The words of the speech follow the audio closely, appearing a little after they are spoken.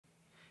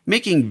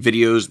Making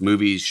videos,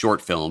 movies,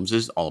 short films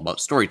is all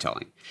about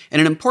storytelling. And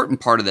an important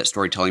part of that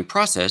storytelling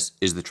process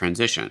is the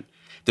transition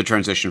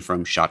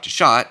from shot to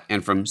shot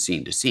and from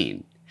scene to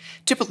scene.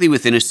 Typically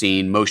within a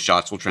scene, most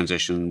shots will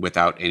transition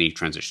without any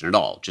transition at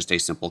all, just a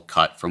simple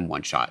cut from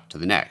one shot to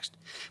the next.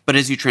 But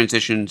as you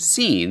transition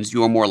scenes,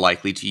 you are more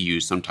likely to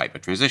use some type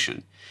of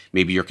transition.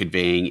 Maybe you're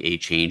conveying a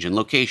change in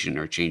location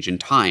or a change in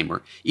time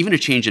or even a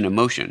change in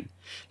emotion.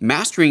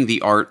 Mastering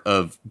the art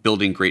of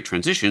building great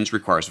transitions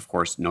requires, of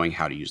course, knowing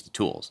how to use the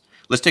tools.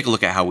 Let's take a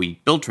look at how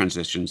we build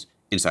transitions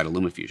inside of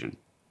LumaFusion.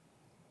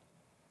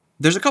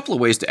 There's a couple of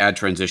ways to add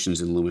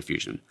transitions in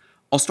LumaFusion.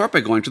 I'll start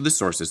by going to the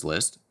sources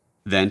list,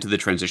 then to the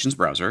transitions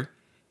browser,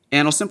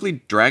 and I'll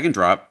simply drag and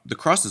drop the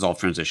cross-dissolve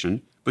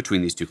transition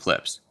between these two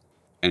clips.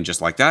 And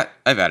just like that,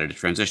 I've added a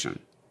transition.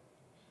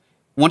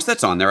 Once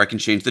that's on there, I can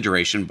change the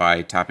duration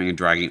by tapping and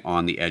dragging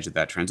on the edge of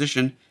that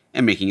transition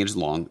and making it as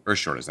long or as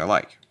short as I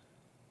like.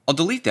 I'll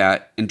delete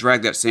that and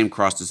drag that same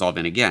cross-dissolve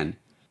in again,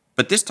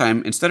 but this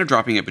time, instead of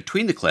dropping it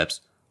between the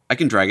clips, I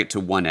can drag it to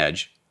one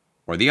edge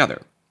or the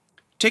other.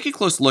 Take a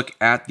close look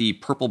at the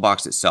purple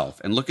box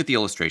itself and look at the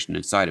illustration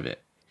inside of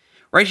it.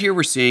 Right here,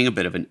 we're seeing a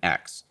bit of an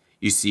X.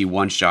 You see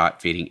one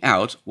shot fading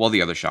out while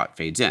the other shot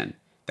fades in.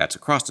 That's a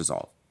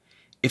cross-dissolve.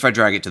 If I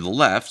drag it to the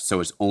left,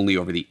 so it's only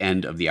over the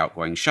end of the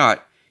outgoing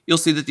shot, you'll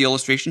see that the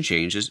illustration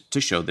changes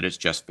to show that it's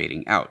just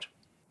fading out.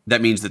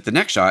 That means that the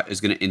next shot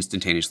is going to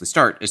instantaneously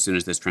start as soon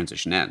as this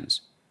transition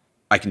ends.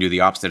 I can do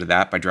the opposite of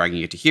that by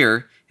dragging it to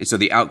here, and so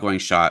the outgoing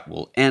shot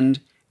will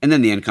end, and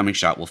then the incoming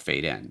shot will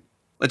fade in.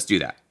 Let's do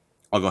that.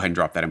 I'll go ahead and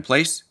drop that in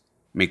place,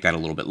 make that a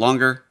little bit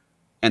longer,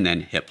 and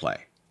then hit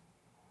play.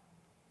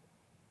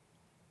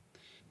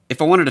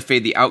 If I wanted to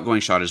fade the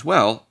outgoing shot as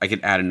well, I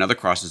could add another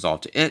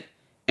cross-dissolve to it,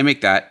 and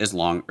make that as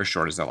long or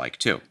short as I like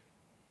too.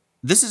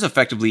 This is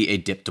effectively a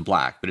dip to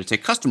black, but it's a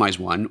customized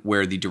one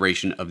where the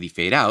duration of the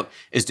fade out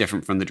is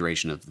different from the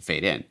duration of the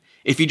fade in.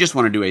 If you just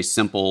want to do a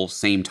simple,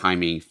 same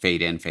timing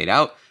fade in, fade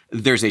out,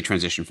 there's a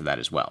transition for that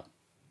as well.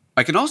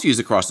 I can also use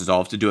a cross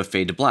dissolve to do a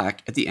fade to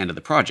black at the end of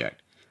the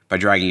project. By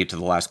dragging it to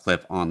the last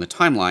clip on the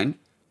timeline,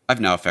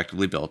 I've now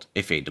effectively built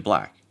a fade to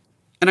black.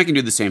 And I can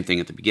do the same thing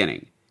at the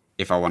beginning.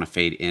 If I want to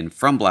fade in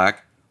from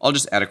black, I'll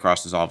just add a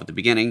cross dissolve at the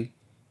beginning,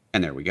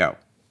 and there we go.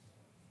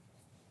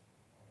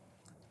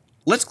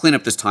 Let's clean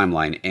up this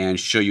timeline and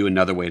show you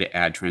another way to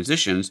add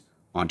transitions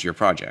onto your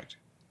project.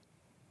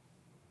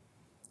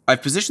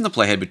 I've positioned the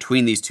playhead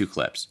between these two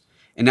clips,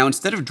 and now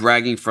instead of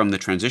dragging from the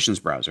transitions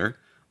browser,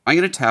 I'm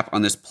going to tap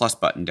on this plus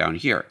button down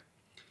here.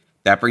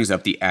 That brings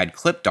up the Add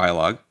Clip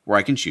dialog where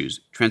I can choose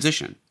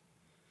Transition.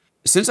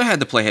 Since I had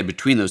the playhead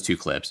between those two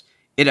clips,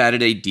 it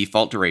added a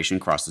default duration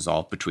cross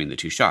dissolve between the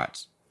two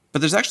shots. But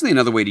there's actually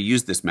another way to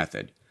use this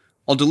method.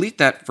 I'll delete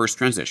that first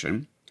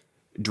transition,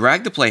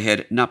 drag the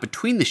playhead not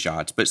between the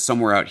shots, but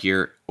somewhere out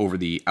here over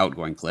the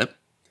outgoing clip,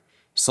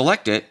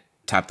 select it,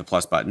 tap the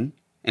plus button,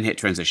 and hit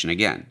transition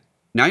again.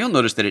 Now you'll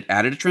notice that it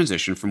added a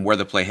transition from where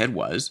the playhead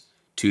was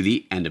to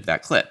the end of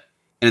that clip.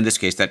 And in this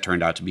case, that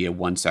turned out to be a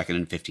 1 second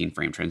and 15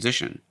 frame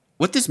transition.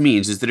 What this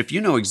means is that if you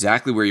know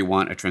exactly where you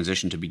want a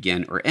transition to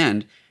begin or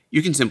end,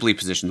 you can simply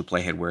position the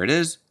playhead where it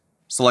is,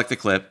 select the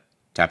clip,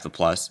 tap the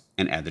plus,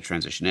 and add the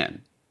transition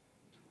in.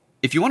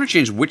 If you want to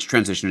change which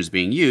transition is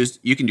being used,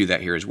 you can do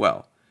that here as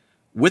well.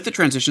 With the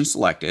transition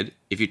selected,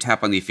 if you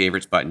tap on the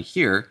favorites button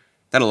here,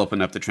 that'll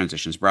open up the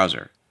transitions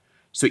browser.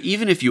 So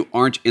even if you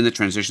aren't in the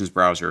transitions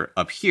browser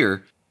up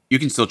here, you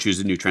can still choose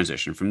a new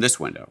transition from this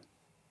window.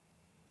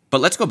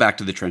 But let's go back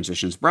to the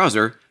transitions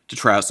browser to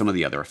try out some of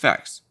the other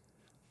effects.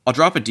 I'll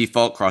drop a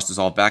default cross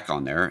dissolve back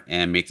on there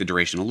and make the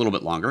duration a little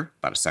bit longer,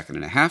 about 1.5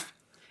 seconds,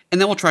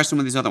 and then we'll try some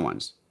of these other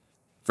ones.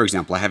 For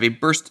example, I have a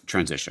burst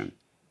transition.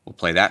 We'll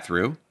play that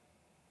through, and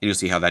you'll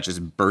see how that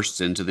just bursts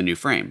into the new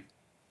frame.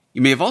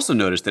 You may have also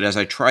noticed that as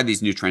I try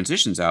these new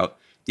transitions out,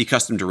 the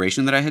custom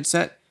duration that I had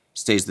set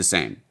stays the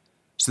same.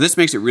 So this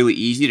makes it really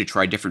easy to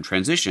try different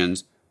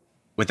transitions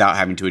without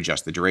having to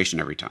adjust the duration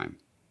every time.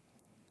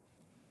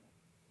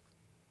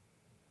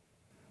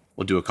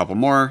 We'll do a couple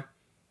more.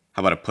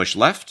 How about a push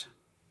left?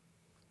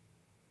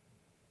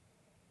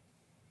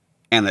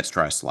 And let's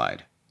try a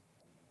slide.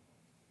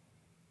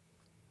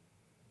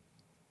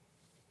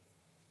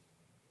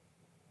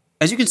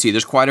 As you can see,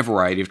 there's quite a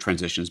variety of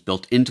transitions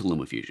built into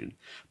LumaFusion,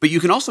 but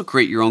you can also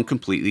create your own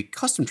completely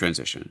custom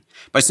transition.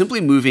 By simply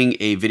moving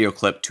a video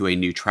clip to a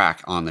new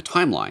track on the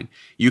timeline,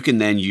 you can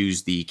then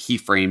use the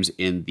keyframes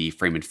in the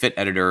frame and fit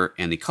editor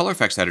and the color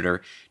effects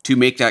editor to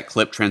make that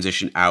clip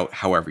transition out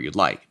however you'd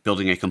like,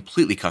 building a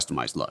completely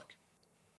customized look.